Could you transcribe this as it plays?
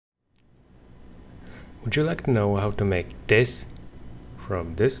Would you like to know how to make this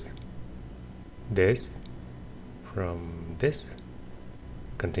from this, this from this?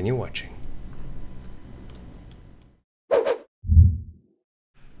 Continue watching.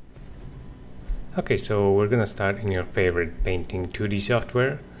 Okay, so we're gonna start in your favorite painting 2D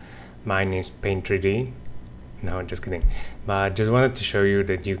software. Mine is Paint 3D. No, just kidding. But just wanted to show you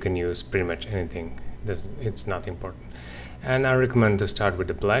that you can use pretty much anything. It's not important. And I recommend to start with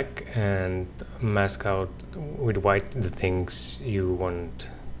the black and mask out with white the things you want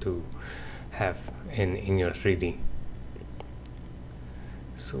to have in your 3D.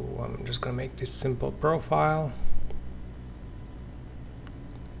 So I'm just gonna make this simple profile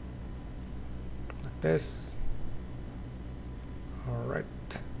like this. All right,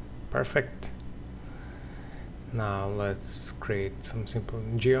 perfect. Now let's create some simple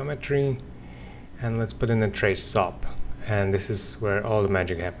geometry and let's put in a trace SOP. And this is where all the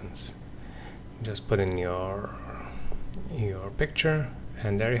magic happens. Just put in your picture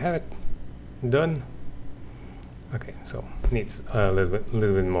and there you have it. Done. Okay, so needs a little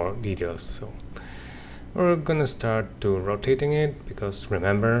bit more details. So we're gonna start to rotating it, because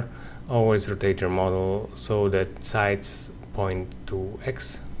remember, always rotate your model so that sides point to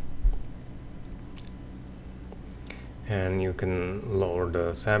X. And you can lower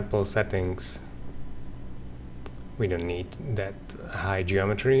the sample settings. We don't need that high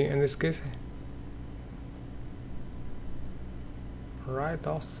geometry in this case. Right,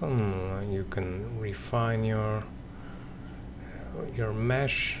 awesome. You can refine your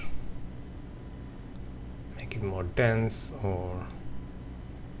mesh, make it more dense or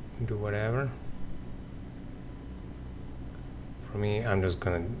do whatever. For me, I'm just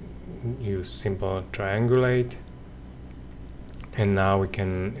gonna use simple triangulate, and now we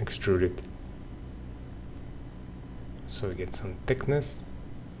can extrude it. So we get some thickness,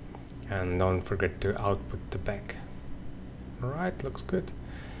 and don't forget to output the back. Alright, looks good.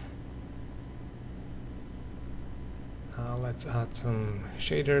 Now let's add some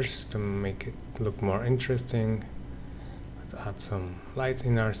shaders to make it look more interesting. Let's add some lights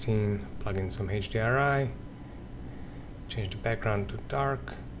in our scene, plug in some HDRI, change the background to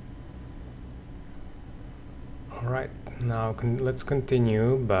dark. Alright, now let's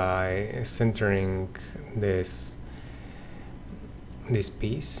continue by centering this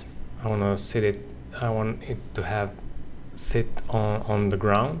piece. I want it to sit on the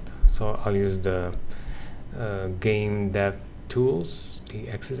ground, so I'll use the game dev tools, the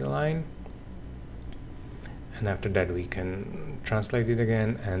axis align, and after that we can translate it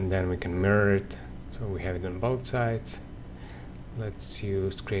again, and then we can mirror it so we have it on both sides. Let's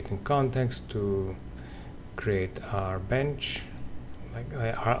use creating context to create our bench, like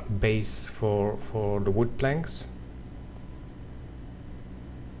our base for the wood planks.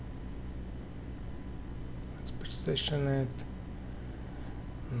 Position it.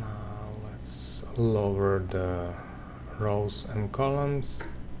 Now let's lower the rows and columns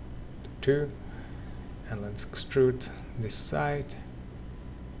to 2, and let's extrude this side.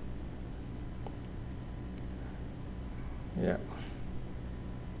 Yeah.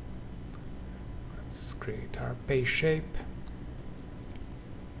 Let's create our base shape.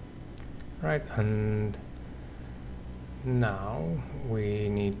 Right, and now we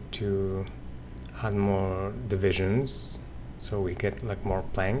need to add more divisions so we get like more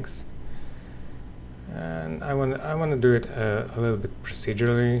planks, and I want to do it a little bit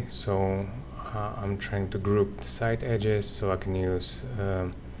procedurally. So I'm trying to group the side edges, so I can use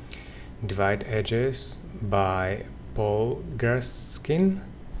divide edges by Paul Geraskin.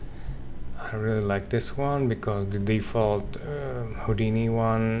 I really like this one because the default Houdini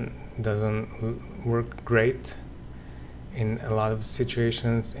one doesn't work great in a lot of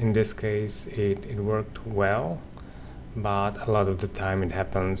situations. In this case it worked well, but a lot of the time it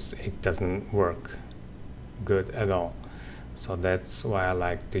happens it doesn't work good at all. So that's why I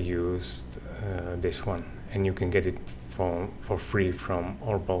like to use this one, and you can get it for free from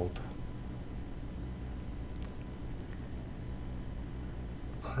Orbold.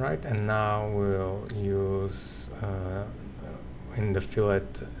 Alright, and now we'll use in the fillet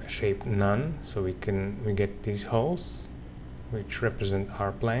shape none, so we get these holes which represent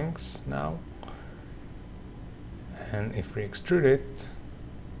our planks now. And if we extrude it,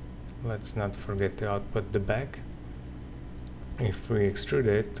 let's not forget to output the back. If we extrude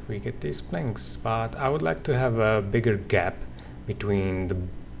it, we get these planks, but I would like to have a bigger gap between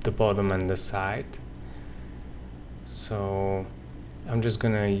the bottom and the side. So I'm just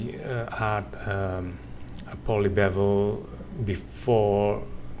gonna add a poly bevel before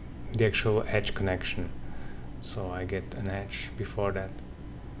the actual edge connection, so I get an edge before that,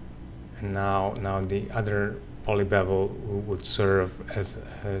 And now the other poly bevel would serve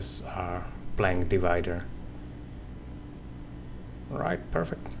as our plank divider. Right,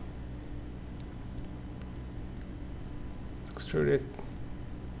 perfect. Extrude it.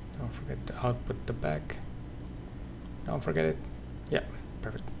 Don't forget to output the back. Don't forget it. Yeah,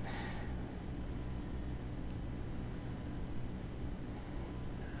 perfect.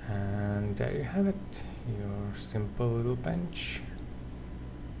 And there you have it, your simple little bench.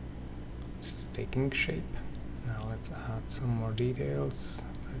 Just taking shape. Now let's add some more details.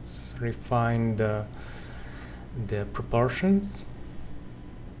 Let's refine the proportions.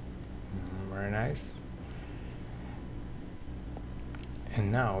 Very nice.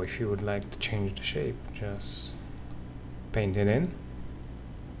 And now if you would like to change the shape, just paint it in.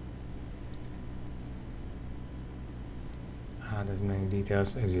 Add as many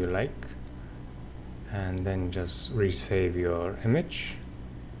details as you like, and then just resave your image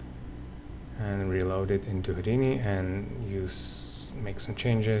and reload it into Houdini and make some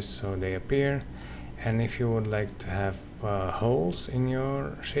changes so they appear. And if you would like to have holes in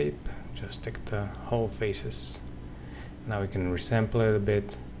your shape, just take the hole faces. Now we can resample it a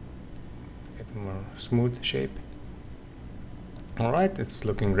bit, get a more smooth shape. Alright, it's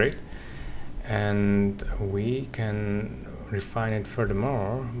looking great, and we can refine it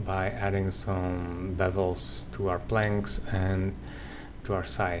furthermore by adding some bevels to our planks and to our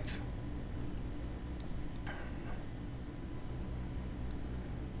sides.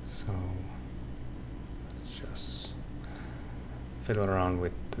 So let's just fiddle around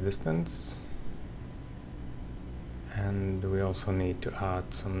with the distance, and we also need to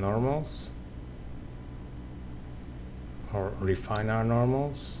add some normals, or refine our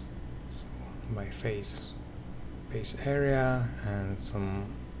normals. So by face area and some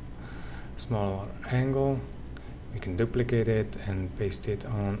small angle, we can duplicate it and paste it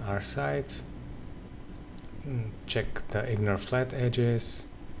on our sides. Check the ignore flat edges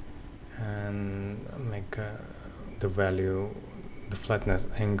and make the value, the flatness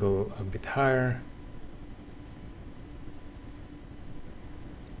angle, a bit higher.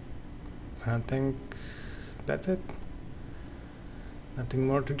 I think that's it. Nothing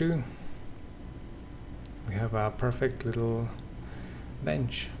more to do. We have our perfect little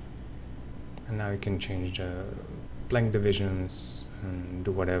bench, and now you can change the plank divisions and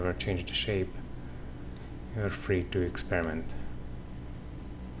do whatever, change the shape. You're free to experiment.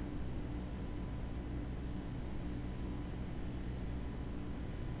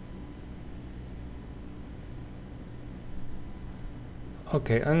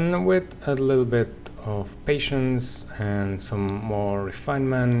 Okay, and with a little bit of patience and some more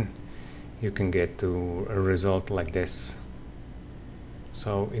refinement, you can get to a result like this.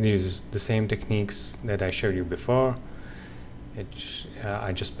 So it uses the same techniques that I showed you before.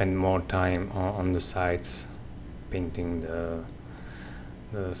 I just spend more time on the sides, painting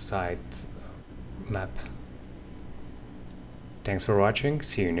the side map. Thanks for watching,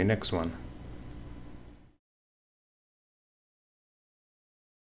 see you in the next one.